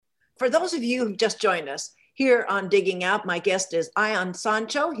For those of you who've just joined us here on Digging Out, my guest is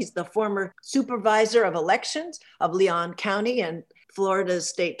Sancho. He's the former supervisor of elections of Leon County and Florida's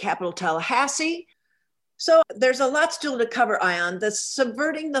state capital, Tallahassee. So there's a lot still to cover, Ion. The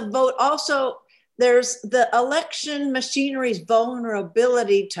subverting the vote. Also, there's the election machinery's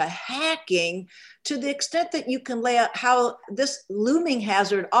vulnerability to hacking, to the extent that you can lay out how this looming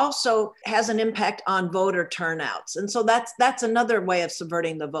hazard also has an impact on voter turnouts. And so that's another way of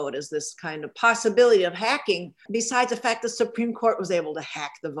subverting the vote, is this kind of possibility of hacking, besides the fact the Supreme Court was able to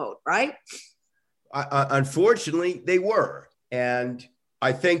hack the vote, right? Unfortunately, they were. And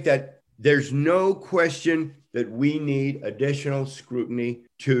I think that there's no question that we need additional scrutiny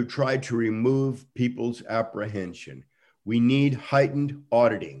to try to remove people's apprehension. We need heightened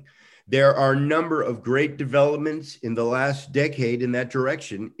auditing. There are a number of great developments in the last decade in that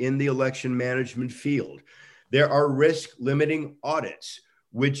direction in the election management field. There are risk limiting audits,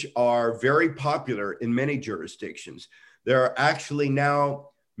 which are very popular in many jurisdictions. There are actually now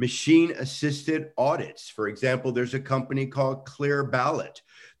machine assisted audits. For example, there's a company called Clear Ballot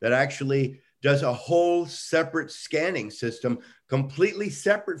that actually does a whole separate scanning system, completely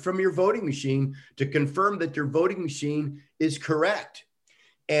separate from your voting machine, to confirm that your voting machine is correct.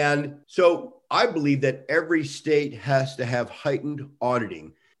 And so I believe that every state has to have heightened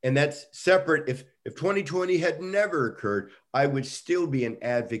auditing. And that's separate. If 2020 had never occurred, I would still be an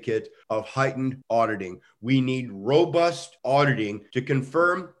advocate of heightened auditing. We need robust auditing to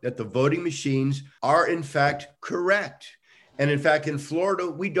confirm that the voting machines are in fact correct. And in fact, in Florida,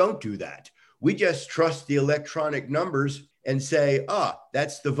 we don't do that. We just trust the electronic numbers and say,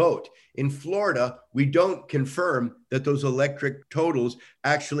 that's the vote. In Florida, we don't confirm that those electric totals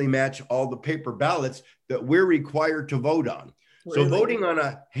actually match all the paper ballots that we're required to vote on. Really? So voting on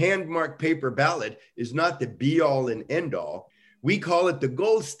a hand-marked paper ballot is not the be-all and end-all. We call it the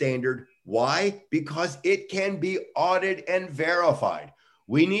gold standard. Why? Because it can be audited and verified.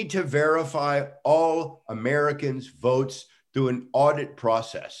 We need to verify all Americans' votes through an audit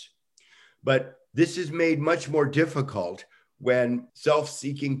process. But this is made much more difficult when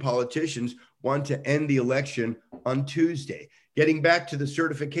self-seeking politicians want to end the election on Tuesday. Getting back to the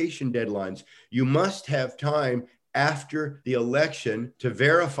certification deadlines, you must have time after the election to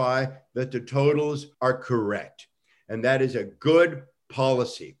verify that the totals are correct. And that is a good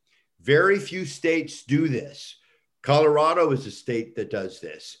policy. Very few states do this. Colorado is a state that does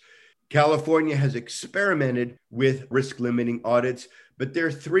this. California has experimented with risk limiting audits, but their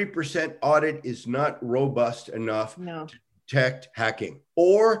 3% audit is not robust enough to detect hacking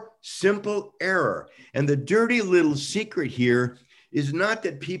or simple error. And the dirty little secret here is not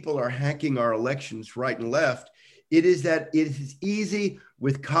that people are hacking our elections right and left. It is that it is easy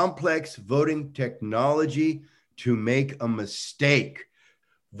with complex voting technology to make a mistake.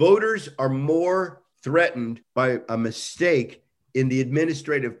 Voters are more threatened by a mistake in the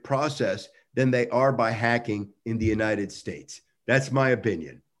administrative process than they are by hacking in the United States. That's my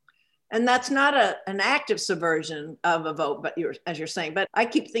opinion. And that's not an active subversion of a vote, but as you're saying. But I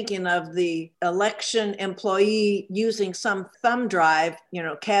keep thinking of the election employee using some thumb drive,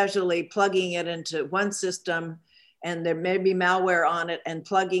 casually plugging it into one system, and there may be malware on it, and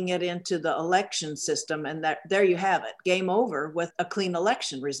plugging it into the election system. And there you have it. Game over with a clean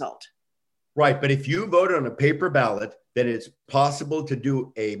election result. Right. But if you vote on a paper ballot, then it's possible to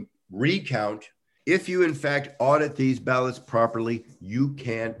do a recount. If you, in fact, audit these ballots properly, you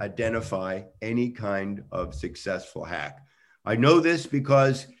can identify any kind of successful hack. I know this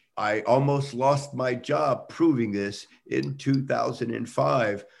because I almost lost my job proving this in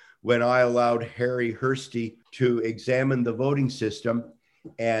 2005 when I allowed Harry Hursty to examine the voting system.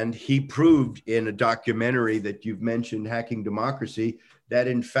 And he proved in a documentary that you've mentioned, Hacking Democracy, that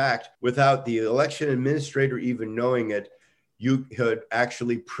in fact, without the election administrator even knowing it, you could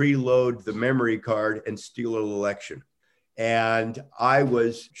actually preload the memory card and steal an election. And I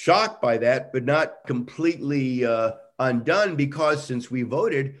was shocked by that, but not completely undone, because since we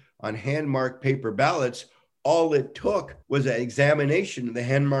voted on hand-marked paper ballots, all it took was an examination of the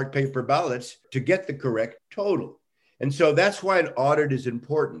hand-marked paper ballots to get the correct total. And so that's why an audit is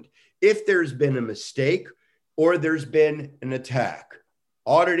important. If there's been a mistake or there's been an attack,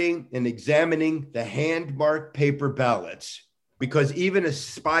 auditing and examining the hand-marked paper ballots, because even a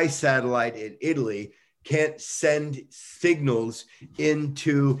spy satellite in Italy can't send signals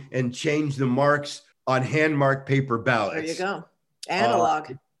into and change the marks on hand-marked paper ballots. There you go.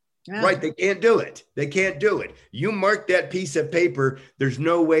 Analog. Yeah. Right. They can't do it. They can't do it. You mark that piece of paper, there's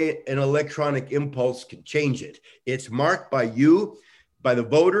no way an electronic impulse can change it. It's marked by you, by the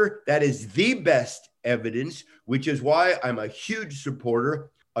voter. That is the best evidence, which is why I'm a huge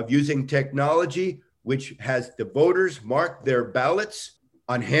supporter of using technology, which has the voters mark their ballots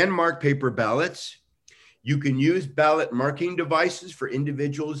on hand-marked paper ballots. You can use ballot marking devices for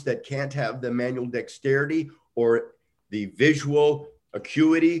individuals that can't have the manual dexterity or the visual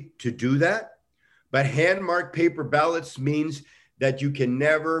acuity to do that. But hand-marked paper ballots means that you can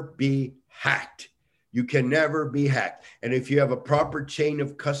never be hacked. You can never be hacked. And if you have a proper chain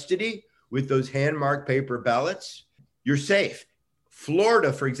of custody with those hand-marked paper ballots, you're safe.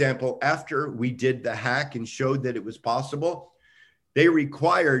 Florida, for example, after we did the hack and showed that it was possible, they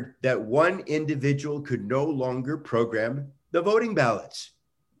required that one individual could no longer program the voting ballots.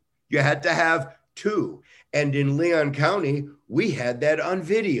 You had to have two. And in Leon County, we had that on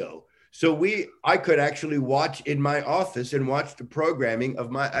video. So I could actually watch in my office and watch the programming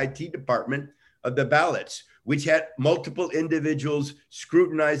of my IT department of the ballots, which had multiple individuals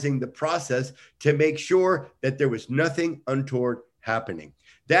scrutinizing the process to make sure that there was nothing untoward happening.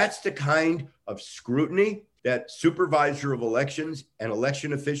 That's the kind of scrutiny that supervisor of elections and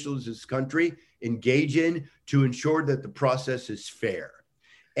election officials in this country engage in to ensure that the process is fair.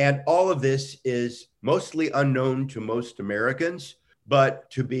 And all of this is mostly unknown to most Americans, but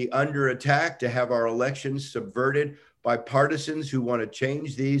to be under attack, to have our elections subverted by partisans who want to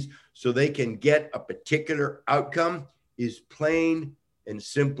change these so they can get a particular outcome is plain and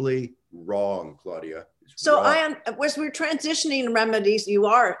simply wrong, Claudia. So as we're transitioning remedies, you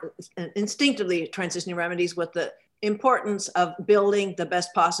are instinctively transitioning remedies with the importance of building the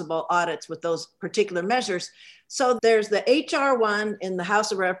best possible audits with those particular measures. So there's the HR 1 in the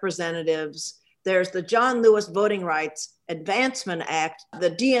House of Representatives. There's the John Lewis Voting Rights Advancement Act.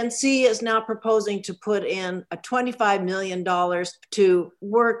 The DNC is now proposing to put in a $25 million to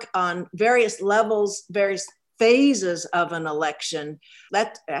work on various levels, various phases of an election.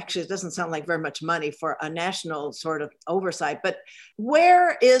 That actually doesn't sound like very much money for a national sort of oversight, but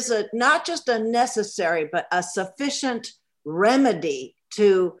where is it not just a necessary, but a sufficient remedy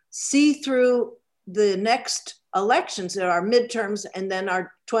to see through the next elections, there are midterms and then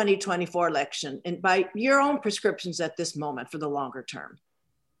our 2024 election, and by your own prescriptions at this moment for the longer term?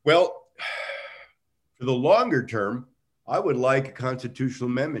 Well, for the longer term, I would like a constitutional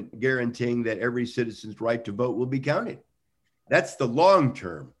amendment guaranteeing that every citizen's right to vote will be counted. That's the long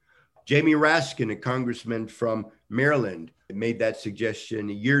term. Jamie Raskin, a congressman from Maryland, made that suggestion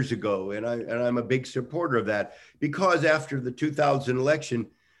years ago, and I'm a big supporter of that, because after the 2000 election,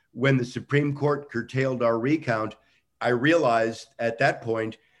 when the Supreme Court curtailed our recount, I realized at that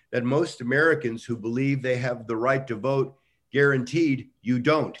point that most Americans who believe they have the right to vote guaranteed, you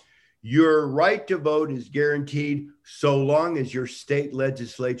don't. Your right to vote is guaranteed so long as your state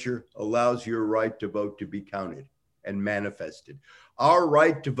legislature allows your right to vote to be counted and manifested. Our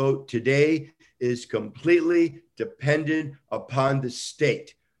right to vote today is completely dependent upon the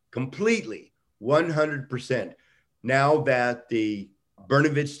state, completely, 100%. Now that the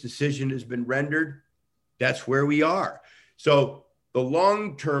Brnovich decision has been rendered, that's where we are. So the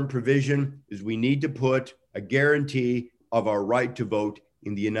long-term provision is we need to put a guarantee of our right to vote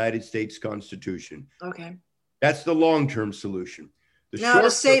in the United States Constitution. Okay. That's the long-term solution. Now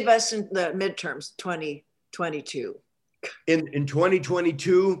to save us in the midterms, 2022. In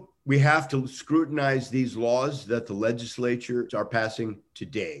 2022, we have to scrutinize these laws that the legislatures are passing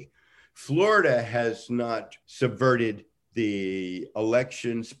today. Florida has not subverted the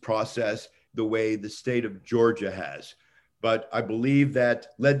elections process the way the state of Georgia has. But I believe that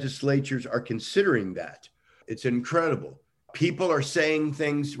legislatures are considering that. It's incredible. People are saying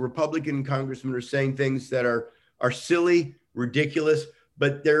things, Republican congressmen are saying things that are silly, ridiculous,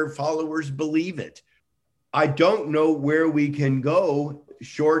 but their followers believe it. I don't know where we can go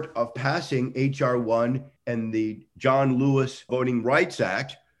short of passing HR 1 and the John Lewis Voting Rights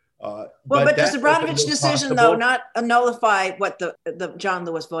Act. But does the Brnovich decision, though, not nullify what the John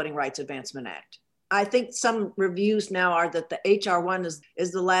Lewis Voting Rights Advancement Act? I think some reviews now are that the HR 1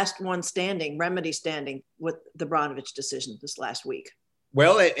 is the last one standing, remedy standing with the Brnovich decision this last week.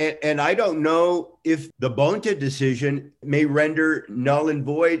 Well, and I don't know if the Bonta decision may render null and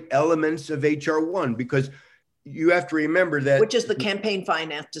void elements of HR 1, because you have to remember that. Which is the campaign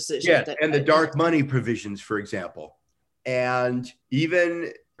finance decision. Yeah, and the dark money provisions, for example, and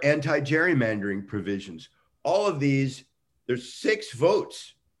even anti-gerrymandering provisions. All of these, there's 6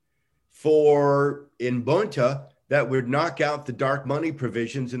 votes in Bonta that would knock out the dark money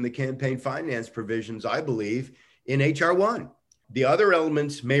provisions and the campaign finance provisions, I believe, in HR 1. The other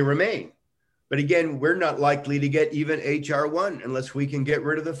elements may remain. But again, we're not likely to get even HR 1 unless we can get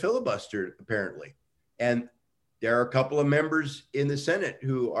rid of the filibuster, apparently. And there are a couple of members in the Senate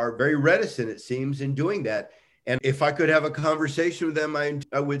who are very reticent, it seems, in doing that. And if I could have a conversation with them,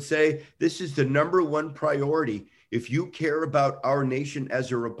 I would say this is the number one priority. If you care about our nation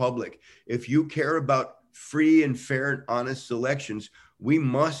as a republic, if you care about free and fair and honest elections, we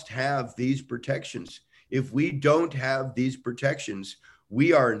must have these protections. If we don't have these protections,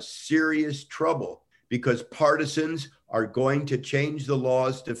 we are in serious trouble because partisans are going to change the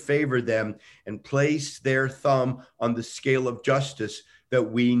laws to favor them and place their thumb on the scale of justice that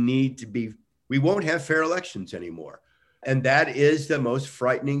we need to be. We won't have fair elections anymore. And that is the most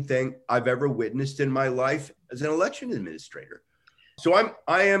frightening thing I've ever witnessed in my life as an election administrator. So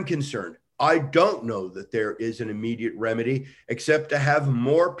I am concerned. I don't know that there is an immediate remedy except to have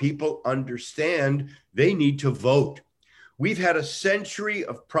more people understand they need to vote. We've had a century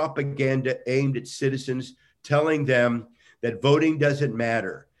of propaganda aimed at citizens, telling them that voting doesn't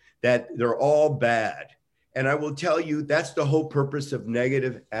matter, that they're all bad. And I will tell you, that's the whole purpose of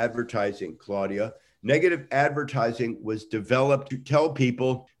negative advertising, Claudia. Negative advertising was developed to tell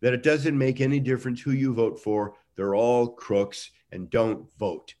people that it doesn't make any difference who you vote for. They're all crooks and don't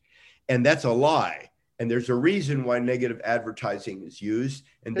vote. And that's a lie. And there's a reason why negative advertising is used,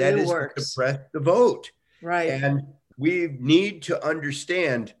 and that is to suppress the vote. Right. And we need to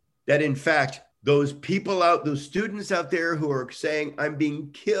understand that, in fact, those students out there who are saying, I'm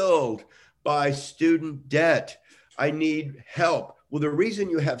being killed by student debt, I need help. Well, the reason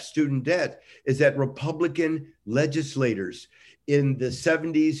you have student debt is that Republican legislators in the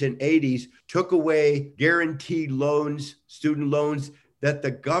 70s and 80s took away guaranteed loans, student loans that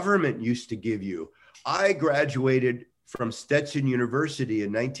the government used to give you. I graduated from Stetson University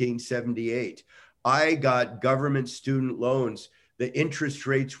in 1978. I got government student loans. The interest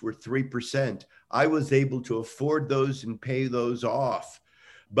rates were 3%. I was able to afford those and pay those off.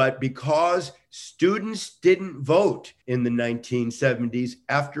 But because students didn't vote in the 1970s,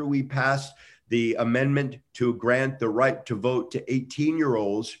 after we passed the amendment to grant the right to vote to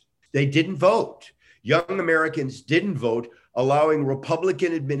 18-year-olds, they didn't vote. Young Americans didn't vote, allowing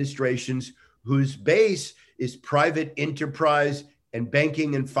Republican administrations whose base is private enterprise and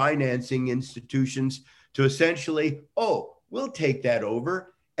banking and financing institutions to essentially, we'll take that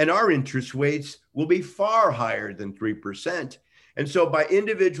over, and our interest rates will be far higher than 3%. And so by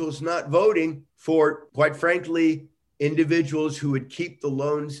individuals not voting for, quite frankly, individuals who would keep the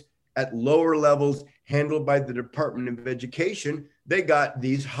loans at lower levels handled by the Department of Education, they got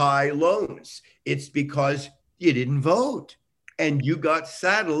these high loans. It's because you didn't vote and you got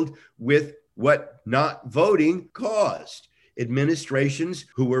saddled with what not voting caused. Administrations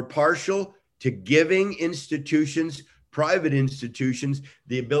who were partial to giving institutions, private institutions,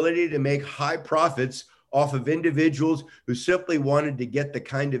 the ability to make high profits off of individuals who simply wanted to get the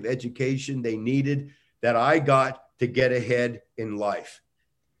kind of education they needed that I got to get ahead in life.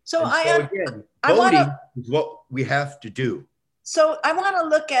 So again, voting is what we have to do. So I want to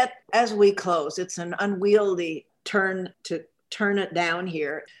look at, as we close, it's an unwieldy turn to turn it down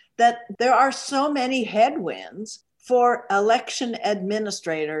here, that there are so many headwinds for election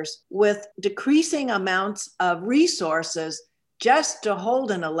administrators with decreasing amounts of resources just to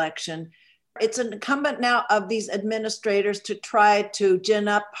hold an election. It's incumbent now of these administrators to try to gin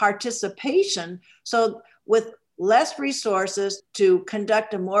up participation. So with less resources to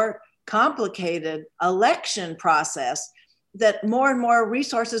conduct a more complicated election process, that more and more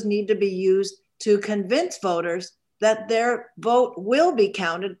resources need to be used to convince voters that their vote will be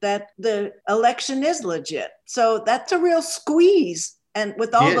counted, that the election is legit. So that's a real squeeze, and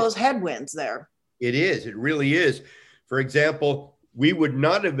with all those headwinds there. It is. It really is. For example, we would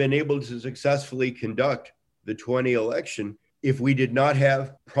not have been able to successfully conduct the 2020 election if we did not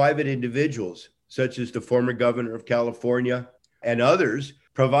have private individuals, such as the former governor of California and others,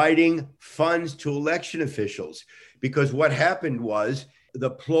 providing funds to election officials. Because what happened was the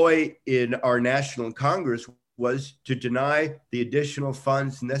ploy in our national Congress was to deny the additional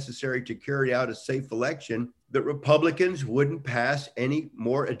funds necessary to carry out a safe election, that Republicans wouldn't pass any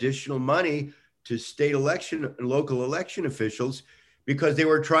more additional money to state election and local election officials because they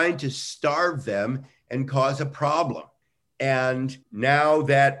were trying to starve them and cause a problem. And now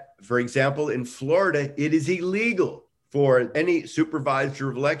that, for example, in Florida, it is illegal for any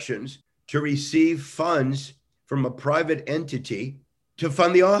supervisor of elections to receive funds from a private entity to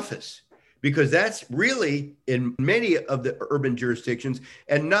fund the office, because that's really in many of the urban jurisdictions,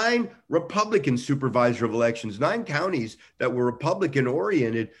 and 9 Republican supervisor of elections, 9 counties that were Republican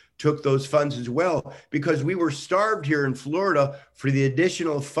oriented took those funds as well, because we were starved here in Florida for the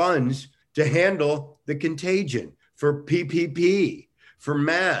additional funds to handle the contagion, for PPP, for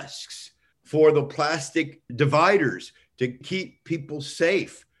masks, for the plastic dividers to keep people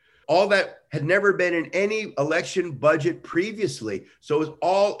safe. All that had never been in any election budget previously. So it was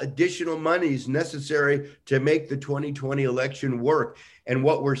all additional monies necessary to make the 2020 election work. And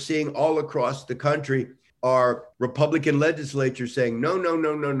what we're seeing all across the country are Republican legislatures saying, no, no,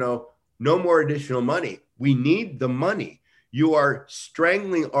 no, no, no, no more additional money. We need the money. You are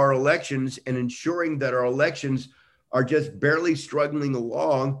strangling our elections and ensuring that our elections are just barely struggling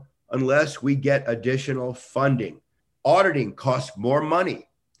along unless we get additional funding. Auditing costs more money.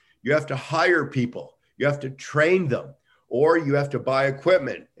 You have to hire people, you have to train them, or you have to buy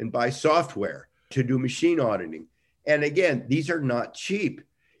equipment and buy software to do machine auditing. And again, these are not cheap.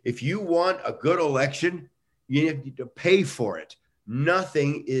 If you want a good election, you need to pay for it.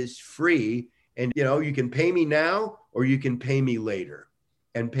 Nothing is free. And you can pay me now or you can pay me later.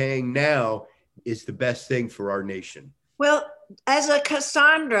 And paying now is the best thing for our nation. Well, as a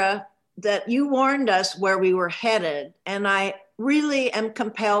Cassandra, that you warned us where we were headed, and I really am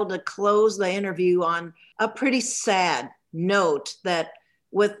compelled to close the interview on a pretty sad note that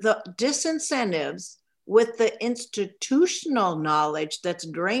with the disincentives, with the institutional knowledge that's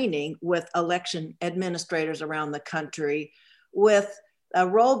draining with election administrators around the country, with a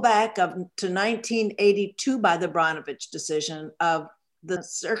rollback to 1982 by the Brnovich decision of the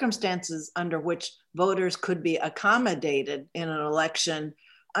circumstances under which voters could be accommodated in an election,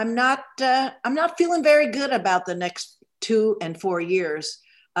 I'm not feeling very good about the next 2 and 4 years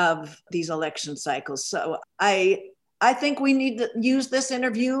of these election cycles. So I think we need to use this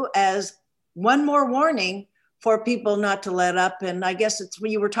interview as one more warning for people not to let up. And I guess it's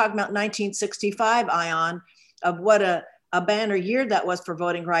when you were talking about 1965, Ion, of what a banner year that was for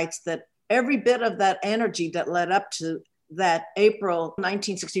voting rights, that every bit of that energy that led up to that April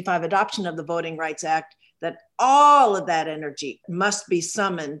 1965 adoption of the Voting Rights Act, that all of that energy must be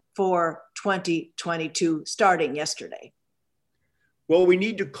summoned for 2022 starting yesterday. Well, we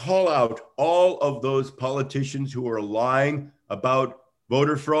need to call out all of those politicians who are lying about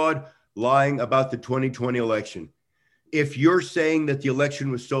voter fraud, lying about the 2020 election. If you're saying that the election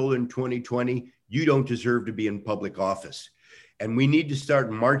was stolen in 2020, you don't deserve to be in public office. And we need to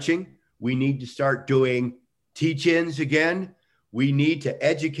start marching. We need to start doing teach-ins again. We need to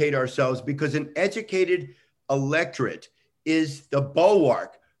educate ourselves, because an educated electorate is the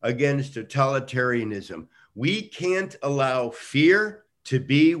bulwark against totalitarianism. We can't allow fear to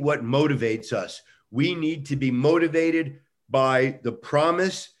be what motivates us. We need to be motivated by the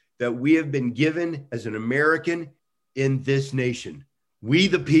promise that we have been given as an American in this nation. We,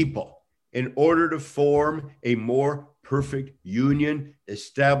 the people, in order to form a more perfect union,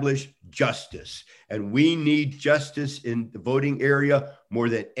 establish justice. And we need justice in the voting area more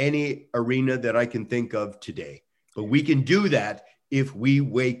than any arena that I can think of today. But we can do that if we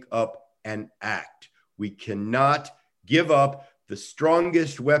wake up and act. We cannot give up the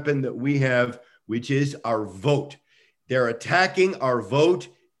strongest weapon that we have, which is our vote. They're attacking our vote.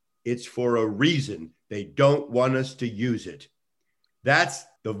 It's for a reason. They don't want us to use it.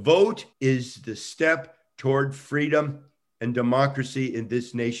 The vote is the step toward freedom and democracy in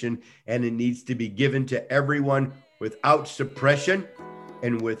this nation, and it needs to be given to everyone without suppression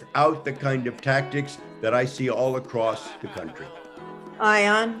and without the kind of tactics that I see all across the country.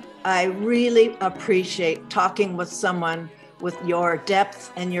 Ion, I really appreciate talking with someone with your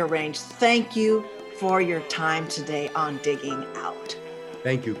depth and your range. Thank you for your time today on Digging Out.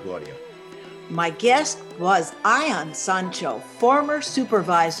 Thank you, Claudia. My guest was Ion Sancho, former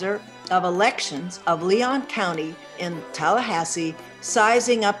supervisor of elections of Leon County in Tallahassee,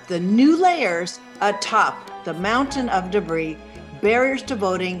 sizing up the new layers atop the mountain of debris, barriers to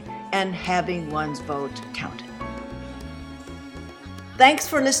voting, and having one's vote counted. Thanks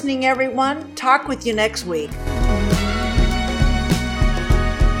for listening, everyone. Talk with you next week.